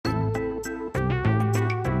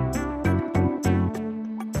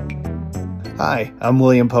Hi, I'm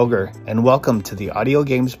William Poger, and welcome to the Audio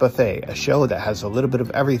Games Buffet, a show that has a little bit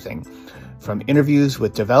of everything, from interviews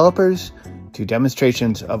with developers to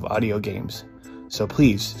demonstrations of audio games. So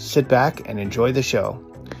please sit back and enjoy the show.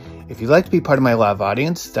 If you'd like to be part of my live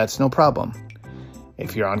audience, that's no problem.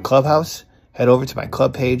 If you're on Clubhouse, head over to my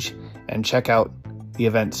club page and check out the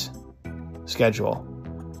events schedule.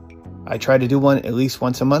 I try to do one at least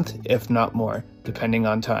once a month, if not more, depending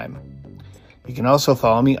on time. You can also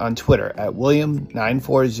follow me on Twitter at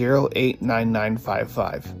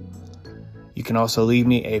William940899955. You can also leave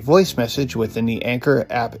me a voice message within the Anchor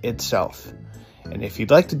app itself. And if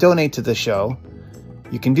you'd like to donate to the show,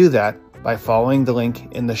 you can do that by following the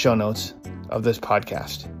link in the show notes of this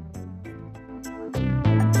podcast.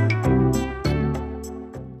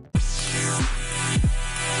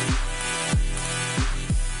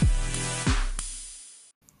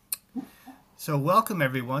 So welcome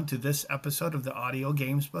everyone to this episode of the Audio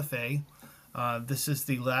Games Buffet. This is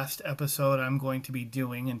the last episode I'm going to be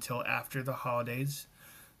doing until after the holidays.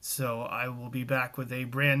 So I will be back with a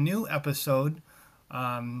brand new episode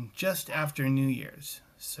just after New Year's.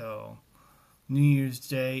 So New Year's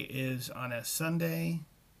Day is on a Sunday.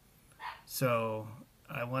 So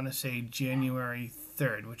I want to say January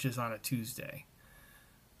 3rd, which is on a Tuesday.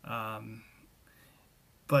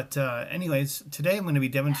 But anyways, today I'm going to be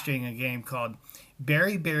demonstrating a game called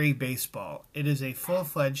BariBari Baseball. It is a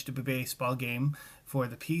full-fledged baseball game for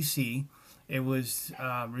the PC. It was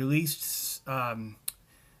released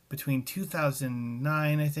between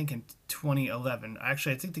 2009, I think, and 2011.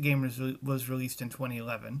 Actually, I think the game was released in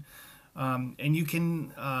 2011. And you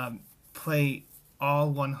can play all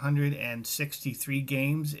 163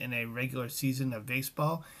 games in a regular season of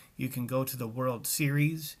baseball. You can go to the World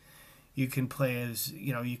Series. You can play as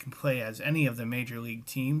any of the major league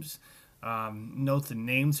teams. Note the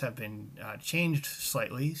names have been changed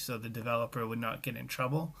slightly so the developer would not get in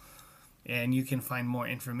trouble. And you can find more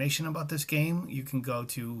information about this game. You can go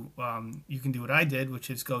to you can do what I did, which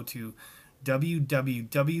is go to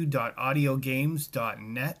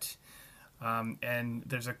www.audiogames.net. And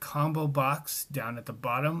there's a combo box down at the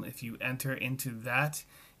bottom. If you enter into that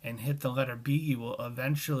and hit the letter B, you will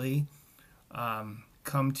eventually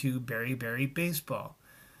come to BariBari Baseball.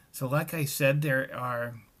 So like I said,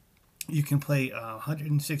 you can play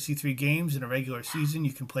 163 games in a regular season.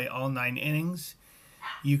 You can play all 9 innings.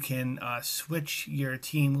 You can switch your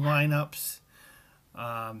team lineups.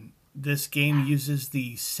 This game uses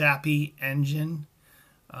the Sappy engine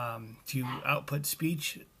to output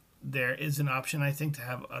speech. There is an option, I think, to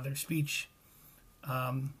have other speech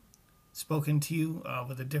spoken to you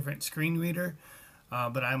with a different screen reader.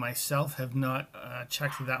 But I myself have not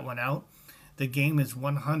checked that one out. The game is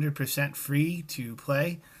 100% free to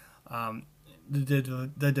play.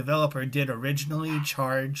 The developer did originally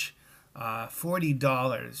charge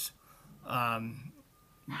 $40,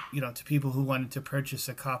 to people who wanted to purchase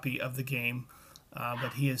a copy of the game.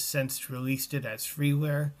 But he has since released it as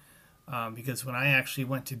freeware. Because when I actually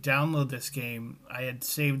went to download this game, I had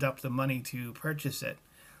saved up the money to purchase it.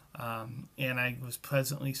 And I was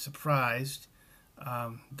pleasantly surprised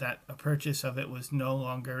that a purchase of it was no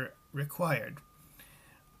longer required.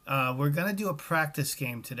 We're going to do a practice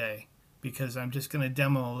game today because I'm just going to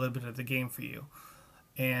demo a little bit of the game for you.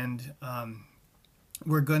 And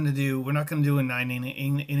we're not going to do a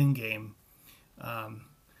 9-inning game.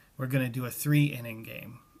 We're going to do a 3-inning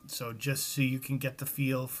game. So just so you can get the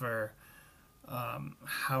feel for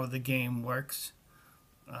how the game works.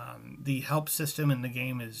 The help system in the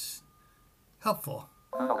game is helpful.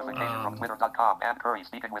 Notification from Twitter.com and Curry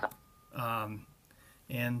speaking with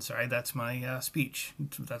and sorry, that's my speech.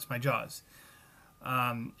 That's my jaws.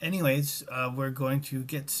 Anyways, we're going to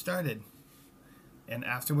get started. And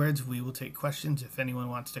afterwards, we will take questions if anyone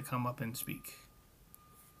wants to come up and speak.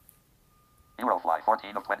 Eurofly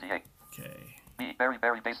 14 of 28. Okay.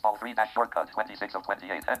 BariBari Baseball 3-shortcut 26 of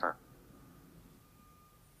 28. Enter.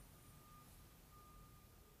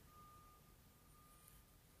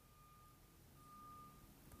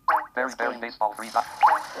 BariBari Baseball 3.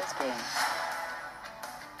 Practice game.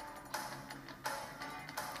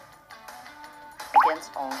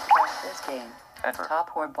 Against all practice game. Enter.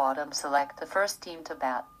 Top or bottom, select the first team to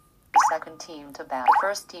bat. The second team to bat. The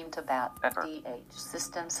first team to bat. Enter. DH.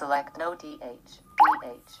 System select no DH.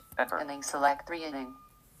 DH. Enter. Inning select 3 inning.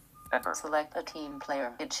 Enter. Select a team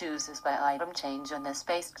player. It chooses by item change on the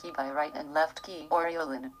space key by right and left key.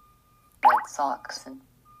 Orioles. Red Sox and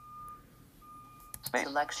Space.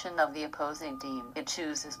 selection of the opposing team. It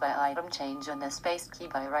chooses by item change on the space key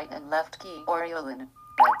by right and left key. Orioles.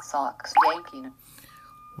 Red Sox. Yankee.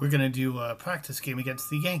 We're going to do a practice game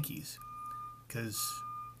against the Yankees because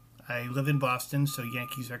I live in Boston, so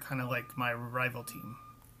Yankees are kind of like my rival team.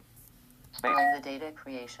 Space. During the data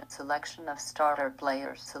creation, selection of starter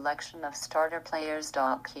players. Selection of starter players.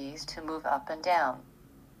 Keys to move up and down.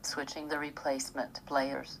 Switching the replacement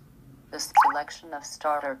players. The selection of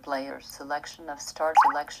starter players. Selection of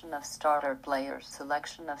starter players.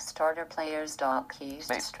 Selection of starter players. Keys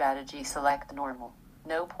to Space. strategy. Select normal.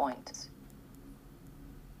 No points.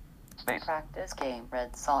 Space. Practice game.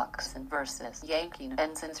 Red Sox and versus Yankee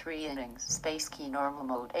ends in 3 innings. Space key. Normal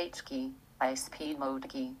mode. H key. High speed mode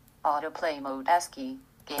key. Autoplay mode. S key.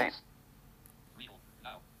 Game. Space.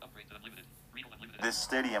 This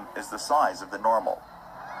stadium is the size of the normal.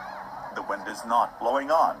 The wind is not blowing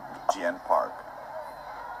on GN Park.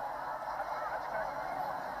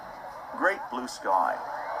 Great blue sky.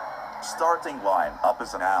 Starting line up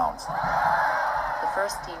is announced. The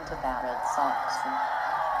first team to bat. Red Sox.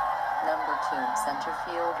 Number 2, center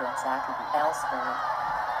fielder Zachary Ellsbury.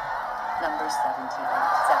 Number 78,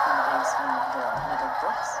 second baseman Bill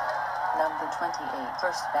Middlebrooks. Number 28,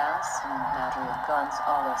 first baseman Adrian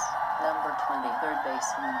Gonzalez. Number 20, third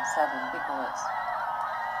baseman Seven Nicholas.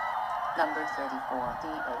 Number 34,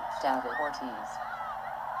 DH David Ortiz.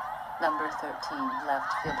 Number 13, left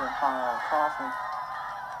fielder Carl Crawford.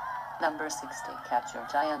 Number 60, catcher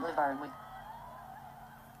Giant Livarwi.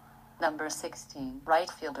 Number 16, right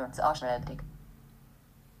fielder Josh Reddick.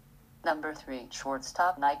 Number 3,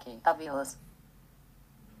 shortstop Nike Aviles.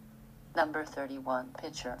 Number 31,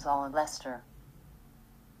 pitcher Zolin Lester.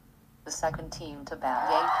 The second team to bat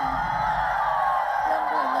Yankee.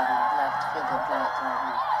 Number 11, left fielder Brett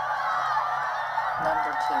Gardner.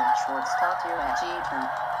 Number 2, shortstop Ira Jeter.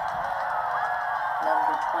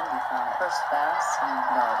 Number 25, first baseman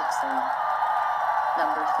Nardixon.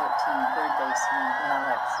 Number 13, third baseman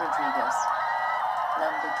Alex Rodriguez.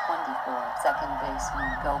 Number 24, second baseman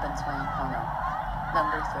Golden Swankano.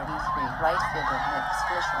 Number 33, right fielder Nick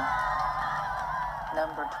Swisher.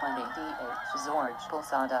 Number 20, DH George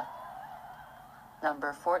Posada.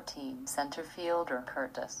 Number 14, center fielder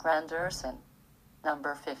Curtis Granderson.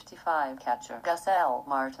 Number 55, catcher Gus L.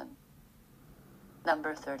 Martin.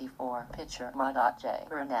 Number 34, pitcher Madot J.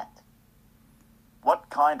 Burnett. What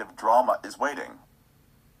kind of drama is waiting?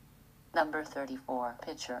 Number 34,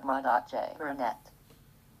 pitcher Madot J. Burnett.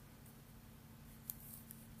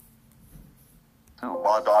 2.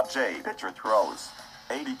 J. Pitcher throws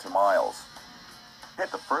 80 to Miles.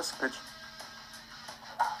 Hit the first pitch.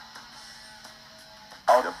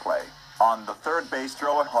 Out of play. On the third base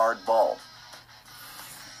throw, a hard ball.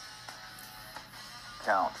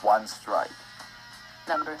 Count 1 strike.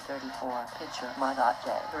 Number 34, pitcher Madot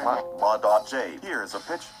J. Burnett. J. Here's a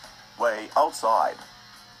pitch. Way outside.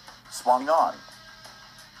 Swung on.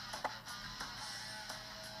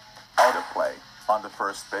 Out of play. On the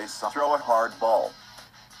first base, throw a hard ball.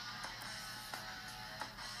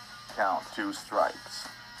 Count 2 strikes.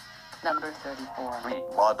 Number 34, 3.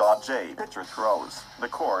 J. Pitcher throws. The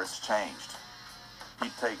course changed. He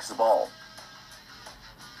takes the ball.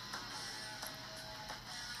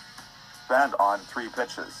 Band on 3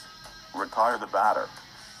 pitches. Retire the batter.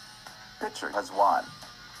 Pitcher has won.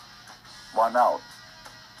 1 out.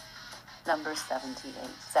 Number 78,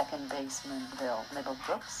 second baseman Bill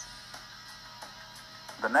Middlebrooks.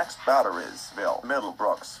 The next batter is Bill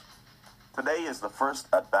Middlebrooks. Today is the first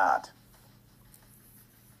at bat.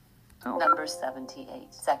 2. Number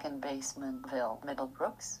 78, second baseman Bill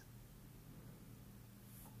Middlebrooks.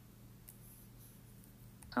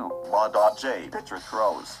 2. J. Pitcher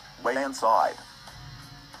throws. Way inside.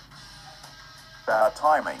 Bad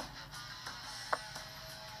timing.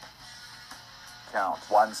 Count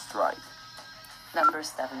 1 strike. Number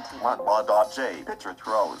 78, 1. J. Pitcher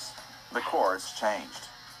throws. The course changed.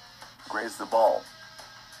 Graze the ball.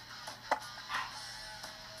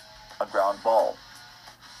 A ground ball.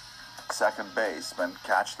 Second baseman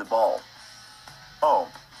catch the ball. Oh,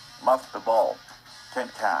 muffed the ball.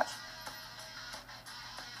 Can't catch.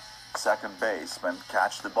 Second baseman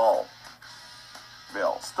catch the ball.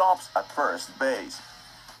 Bill stops at first base.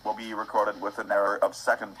 Will be recorded with an error of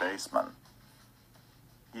second baseman.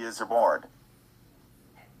 He is aboard.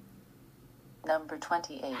 number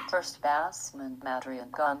 28, first baseman Adrian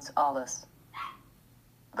Gonzalez.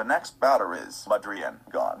 The next batter is Adrian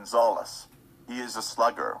Gonzalez. He is a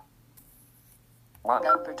slugger. 1.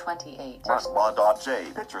 Number 28, One. first J.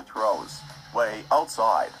 Pitcher throws. Way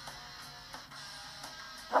outside.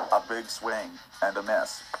 A big swing and a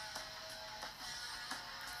miss.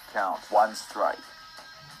 Count 1 strike.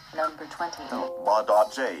 number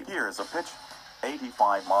 28, J. Here's a pitch.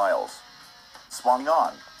 85 miles. Swung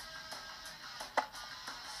on.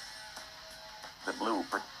 The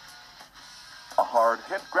blooper. A hard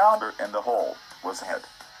hit grounder in the hole was hit.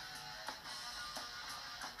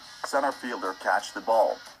 Center fielder catch the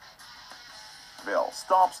ball. Bill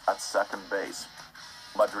stops at second base.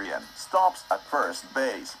 Madrian stops at first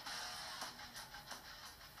base.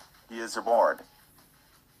 He is aboard.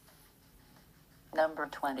 Number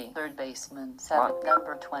 20, third baseman, 7.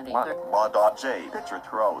 Number 20, One. third. J. Pitcher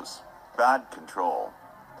throws. Bad control.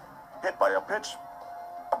 Hit by a pitch.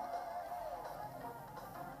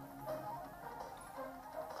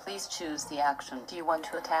 Please choose the action. Do you want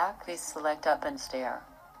to attack? Please select up and stare.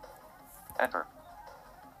 Enter.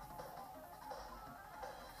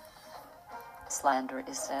 Slander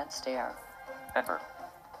is set, stare. Enter.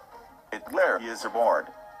 It glare. He is aboard.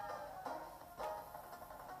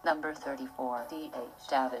 Number 34, DH,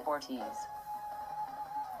 David Ortiz.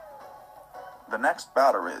 The next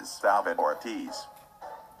batter is David Ortiz.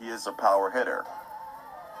 He is a power hitter.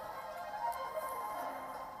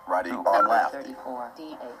 Righty on Number left. 34,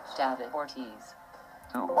 DH, David Ortiz.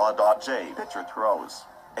 2. J. Pitcher throws.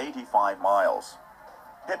 85 miles.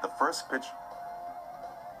 Hit the first pitch.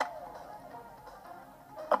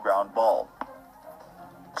 A ground ball.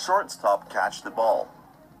 Shortstop catch the ball.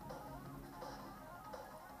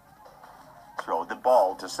 Throw the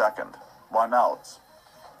ball to second. 1 out.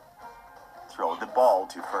 Throw the ball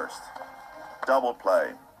to first. Double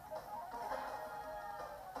play.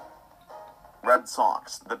 Red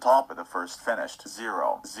Sox, the top of the first finished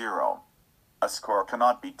 0-0. A score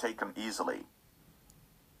cannot be taken easily.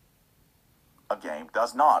 A game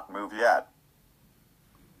does not move yet.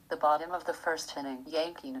 The bottom of the first inning,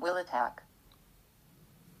 Yankee will attack.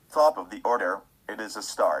 Top of the order, it is a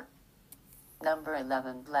start. Number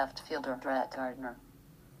 11, left fielder, Brett Gardner.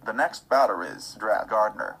 The next batter is Brett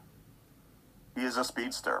Gardner. He is a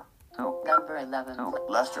speedster. 2. Number 11, 2.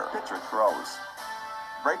 Lester, pitcher throws.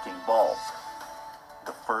 Breaking ball.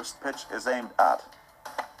 The first pitch is aimed at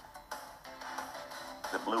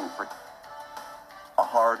the blue. A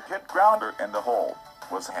hard hit grounder in the hole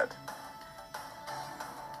was hit.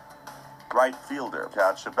 Right fielder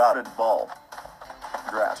catch a batted ball.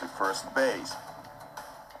 Drat to first base.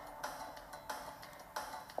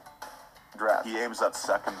 Drat. He aims at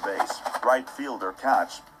second base. Right fielder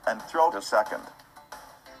catch and throw to second.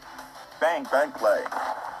 Bang bang play.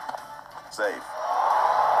 Safe.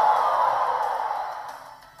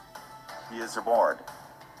 He is aboard.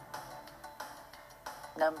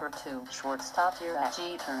 Number 2, shortstop,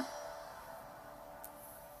 Jeter.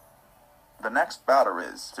 The next batter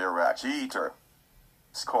is Jeter.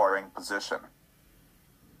 Scoring position.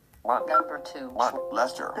 1. Number 2, 1.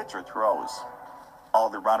 Lester, pitcher throws. All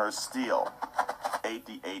the runners steal.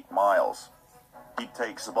 88 miles. He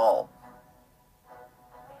takes the ball.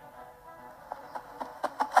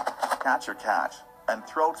 Catcher catch and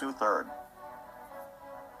throw to third.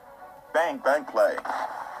 Bang bang play.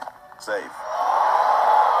 Safe.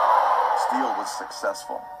 Steal was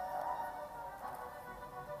successful.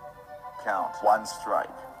 Count 1 strike.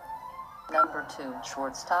 Number 2,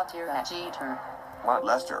 shortstop, Jeter. 1.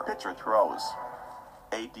 Lester, pitcher throws.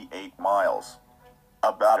 88 miles.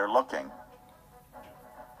 A batter looking.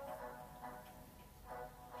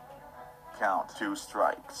 Count 2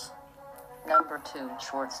 strikes. Number 2,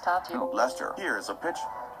 shortstop, Lester, here's a pitch.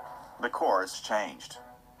 The course changed.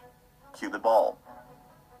 Cue the ball.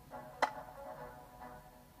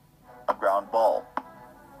 A ground ball.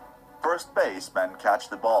 First baseman catch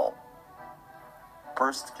the ball.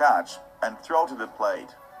 First catch and throw to the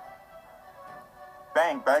plate.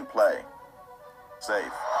 Bang bang play.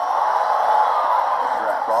 Safe.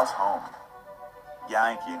 Drag cross home.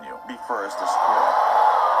 Yankee knew be first to score.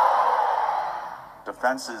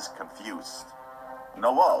 Defense is confused.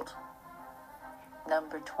 No out.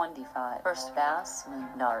 Number 25, first baseman,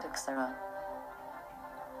 Nart Teixeira.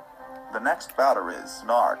 The next batter is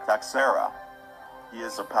Nart Teixeira. He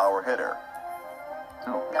is a power hitter.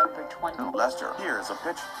 2. Number 20, Lester, here's a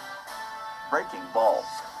pitch. Breaking ball.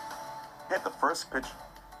 Hit the first pitch.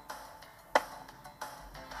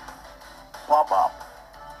 Pop up.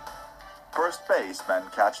 First baseman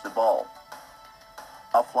catch the ball.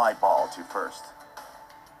 A fly ball to first.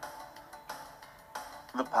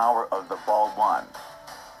 The power of the ball won.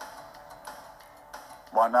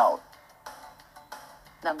 1 out.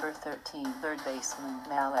 Number 13, third baseman,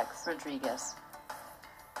 Alex Rodriguez.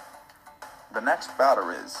 The next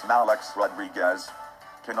batter is Alex Rodriguez.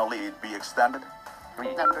 Can a lead be extended?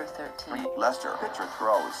 3. Number 13, Lester, pitcher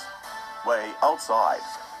throws. Way outside.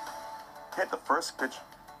 Hit the first pitch.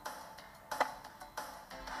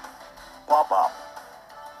 Pop up.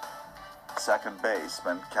 Second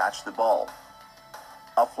baseman catch the ball.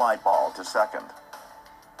 A fly ball to second.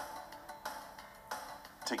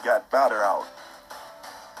 To get batter out.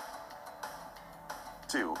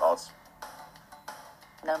 2 outs.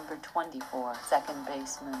 Number 24, second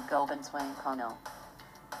baseman Gobenswain Connell.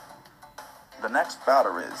 The next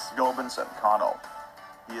batter is Gobinson Connell.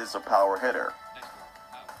 He is a power hitter.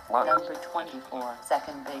 One. Number 24,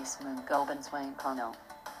 second baseman Gobenswain Connell.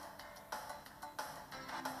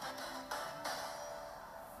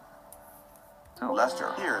 Two.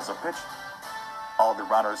 Lester, here's a pitch. All the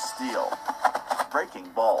runners steal. Breaking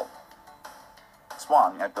ball.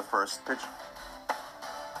 Swung at the first pitch.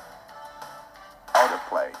 Out of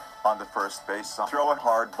play. On the first base, throw a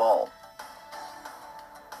hard ball.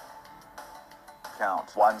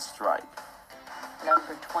 Count 1 strike.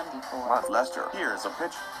 Number 24, One. Lester, here's a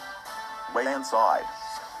pitch. Way inside.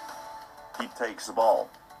 He takes the ball.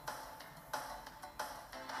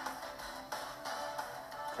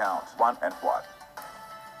 Count 1-1.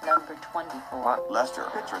 number 24, One. Lester,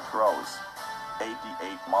 pitcher throws 88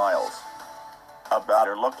 miles. A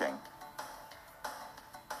batter looking.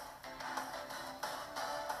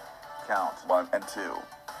 Count 1 and 2.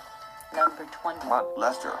 number 20, One.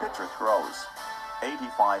 Lester, pitcher throws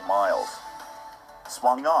 85 miles.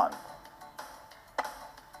 Swung on.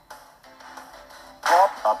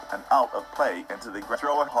 Popped up and out of play into the ground.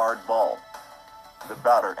 Throw a hard ball. The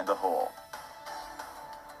batter in the hole.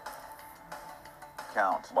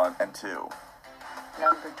 Count 1 and 2.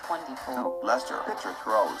 number 24, Lester, pitcher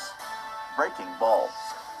throws. Breaking ball.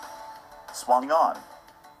 Swung on.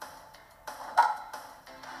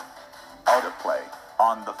 Out of play.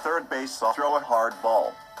 On the third base, throw a hard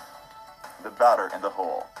ball. The batter in the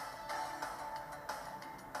hole.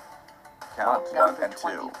 Count 1 number and 2.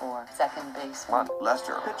 24, second baseman, One.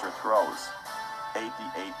 Lester, pitcher throws 88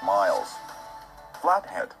 miles.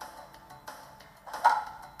 Flathead.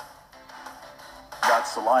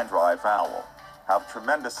 That's a line drive foul. Have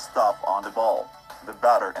tremendous stuff on the ball. The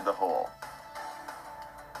batter in the hole.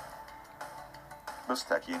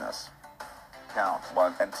 Mustakinas. Count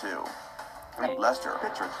 1 and 2. Three. Lester,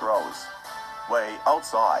 pitcher throws way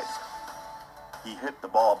outside. He hit the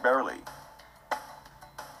ball barely.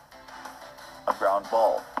 A ground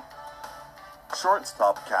ball.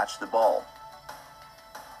 Shortstop catch the ball.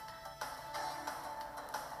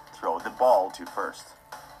 Throw the ball to first.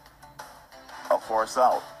 A force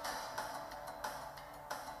out.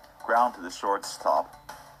 Ground to the shortstop.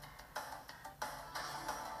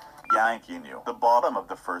 Yankee knew the bottom of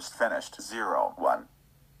the first finished 0-1.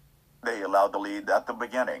 They allowed the lead at the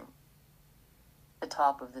beginning. the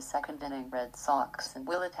top of the second inning, Red Sox and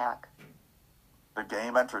will attack. The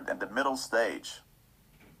game entered in the middle stage.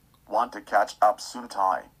 Want to catch up soon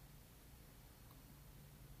tie.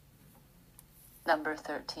 Number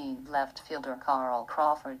 13, left fielder Carl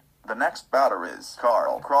Crawford. The next batter is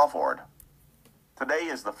Carl Crawford. Today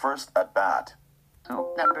is the first at bat.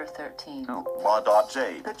 Two. Number 13, Two.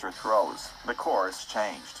 Ma.J. pitcher throws. The course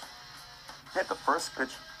changed. Hit the first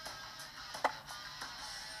pitch.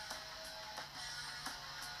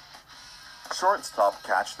 Shortstop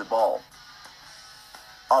catch the ball.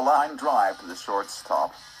 A line drive to the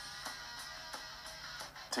shortstop.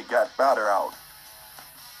 To get batter out.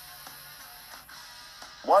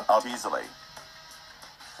 One out easily.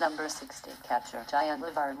 number 60, catcher Giant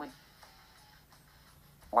Livarwi.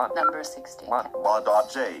 One. Number 60, One.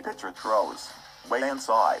 Ma.J. pitcher throws. Way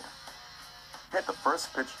inside. Hit the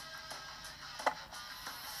first pitch.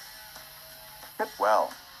 Hit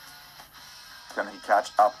well. Can he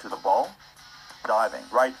catch up to the ball? Diving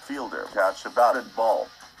right fielder catch a batted ball.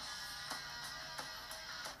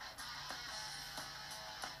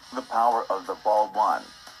 The power of the ball won.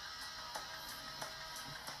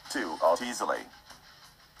 2 out easily.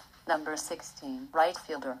 number 16, right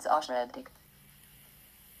fielder Josh Reddick.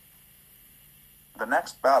 The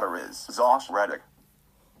next batter is Josh Reddick.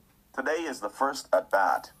 Today is the first at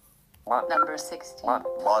bat. One. Number 16, One.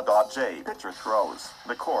 Ma.J. pitcher throws.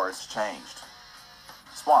 The course changed.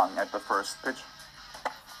 Swung at the first pitch.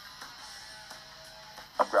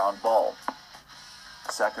 A ground ball.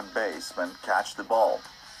 Second baseman catch the ball.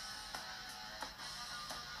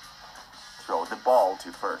 Throw the ball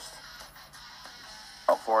to first.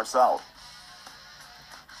 A force out.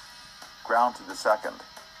 Ground to the second.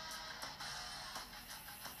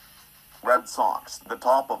 Red Sox, the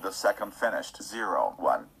top of the second finished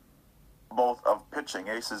 0-1. Both of pitching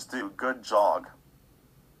aces do good jog.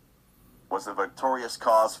 Was the victorious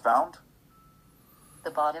cause found? the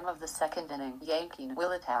bottom of the second inning, Yankee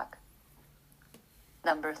will attack.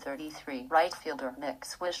 Number 33, right fielder Mick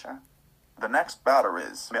Swisher. The next batter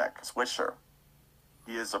is Mick Swisher.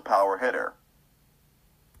 He is a power hitter.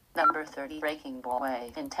 Number 30, breaking ball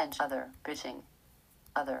way, intention other, pitching.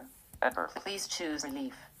 Other. Enter. Please choose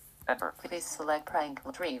relief. Enter. Please select prank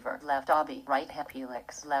retriever. Left obby. Right hand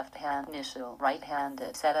helix. Left hand initial. Right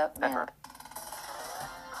handed. Setup Enter. map.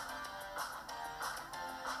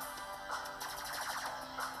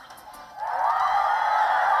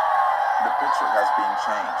 The picture has been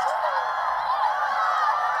changed.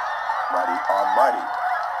 Ready on ready.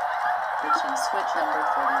 Pitching switch number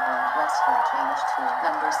 31. Western change to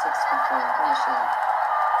number 64. Initial.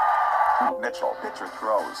 Mitchell, pitcher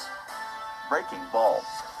throws. Breaking ball.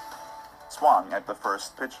 Swung at the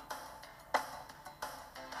first pitch.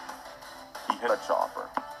 He hit a chopper.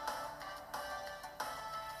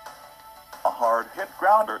 A hard hit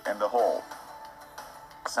grounder in the hole.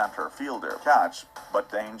 Center fielder catch, but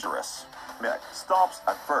dangerous. Mick stops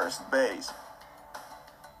at first base.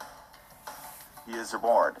 He is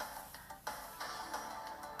aboard.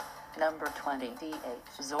 Number 20.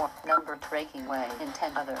 DH. Zor. Number breaking way.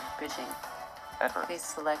 Intent other. Pitching. Enter. Please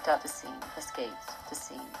select up to scene. Escapes. To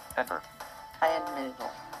scene. Enter. I am middle.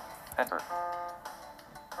 Enter.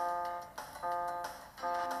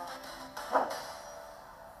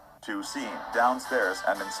 To scene, downstairs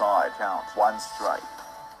and inside. Count 1 strike.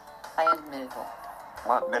 I am middle.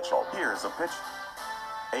 Mitchell, here's a pitch.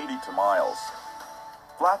 82 miles.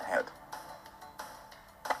 Flathead.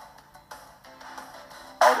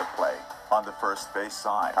 Out of play. On the first base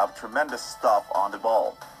side. Have tremendous stuff on the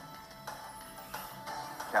ball.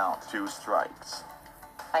 Count 2 strikes.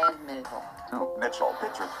 I am middle. 2. Mitchell,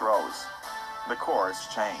 pitcher throws. The course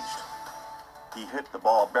changed. He hit the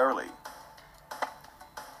ball barely.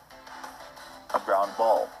 A ground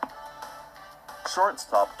ball.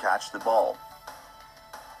 Shortstop catch the ball.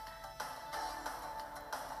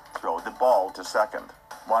 Throw the ball to second.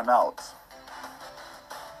 1 out.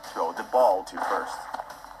 Throw the ball to first.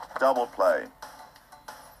 Double play.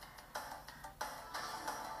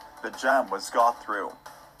 The jam was got through.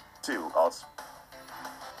 2 outs.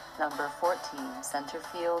 Number 14. Center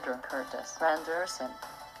fielder Curtis Granderson.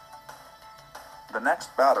 The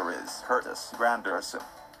next batter is Curtis Granderson.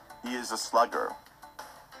 He is a slugger.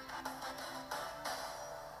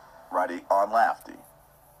 Righty on lefty.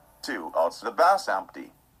 2 outs. The base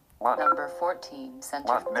empty. 1. Number 14.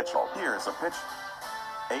 Center. Mitchell, here's a pitch.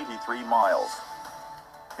 83 miles.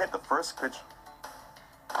 Hit the first pitch.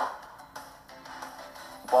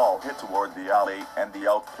 Ball hit toward the alley and the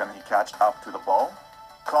out. Can he catch up to the ball?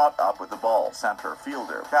 Caught up with the ball. Center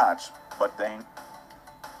fielder catch, but Dane.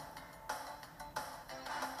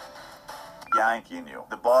 Yankee knew.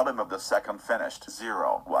 The bottom of the second finished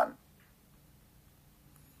 0-1.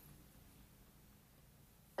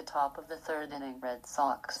 The top of the third inning. Red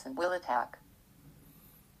Sox and will attack.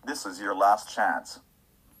 This is your last chance.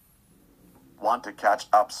 Want to catch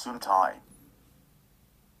up soon, tie.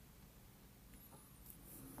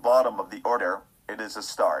 Bottom of the order, it is a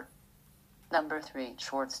start. Number 3.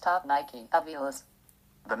 Shortstop Nike Aviles.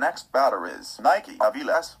 The next batter is Nike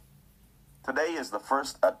Aviles. Today is the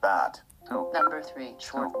first at bat. 2. Number 3.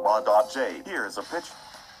 Short. J. Here's a pitch.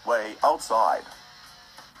 Way outside.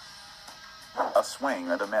 A swing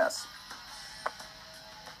and a miss.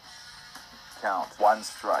 Count 1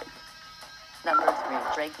 strike. Number 3.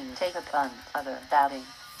 Breaking. Take a punt. Other. Batting.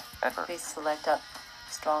 Enter. Please select up.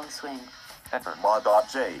 Strong swing. Enter.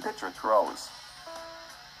 J. Pitcher throws.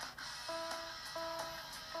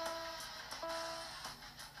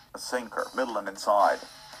 A sinker, middle and inside.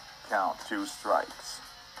 Count 2 strikes.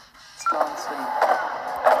 Strong swing.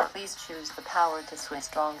 Please choose the power to swing.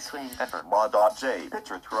 Strong swing. Enter. J.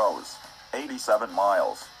 Pitcher throws. 87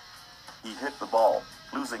 miles. He hit the ball,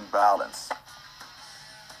 losing balance.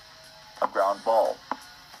 A ground ball.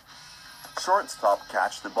 Shortstop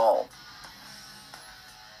catch the ball.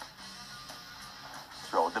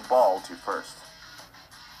 Throw the ball to first.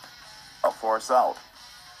 A force out.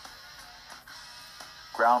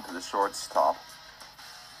 Ground to the shortstop.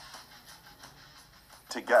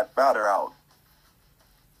 To get batter out.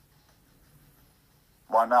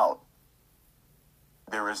 1 out.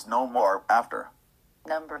 There is no more after.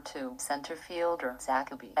 Number 2. Center fielder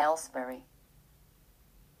Zachaby Ellsbury.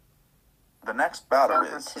 The next batter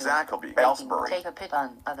Number is 2. Zachaby Breaking. Ellsbury. Take a pitch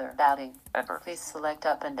on. Other. Batting. Enter. Please select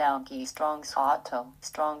up and down key. Strong auto.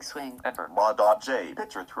 Strong swing. Enter. J.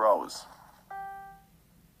 Pitcher throws.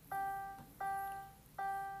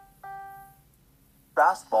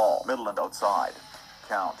 Fastball, middle and outside.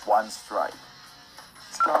 Count 1 strike.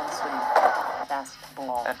 Strong swing.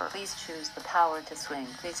 Fastball. Enter. Please choose the power to swing.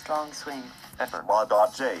 Please strong swing. Enter.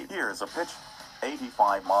 J. Here's a pitch.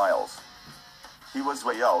 85 miles. He was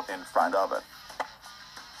way out in front of it.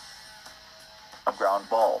 A ground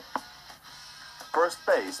ball. First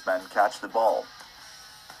baseman catch the ball.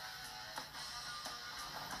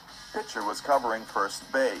 Pitcher was covering first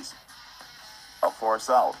base. A force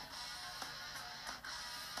out.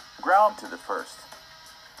 Ground to the first.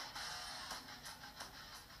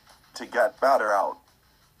 To get batter out.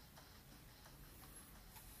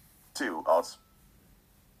 2 outs.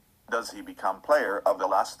 Does he become player of the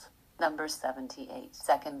last? Number 78,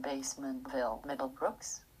 second baseman Bill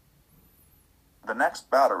Middlebrooks. The next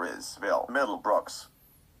batter is Bill Middlebrooks.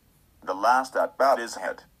 The last at bat is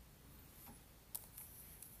hit.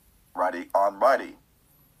 Righty on righty.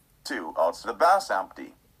 2 outs. The base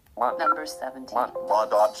empty. One. Number 17,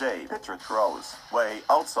 J. Pitcher throws way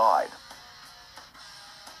outside.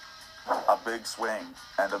 A big swing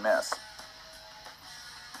and a miss.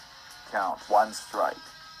 Count 1 strike.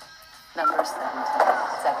 number 17,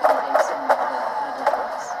 second baseman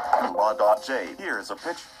Bill Middlebrooks. J. Here's a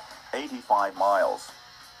pitch. 85 miles.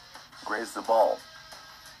 Grazed the ball.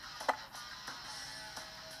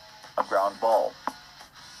 A ground ball.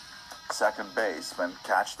 Second baseman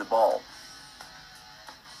catch the ball.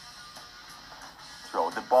 Throw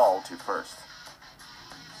the ball to first.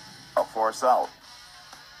 A force out.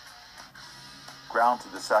 Ground to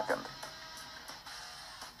the second.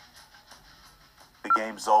 The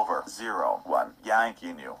game's over. 0-1.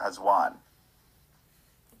 Yankee New has won.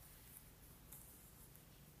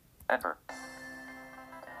 Enter.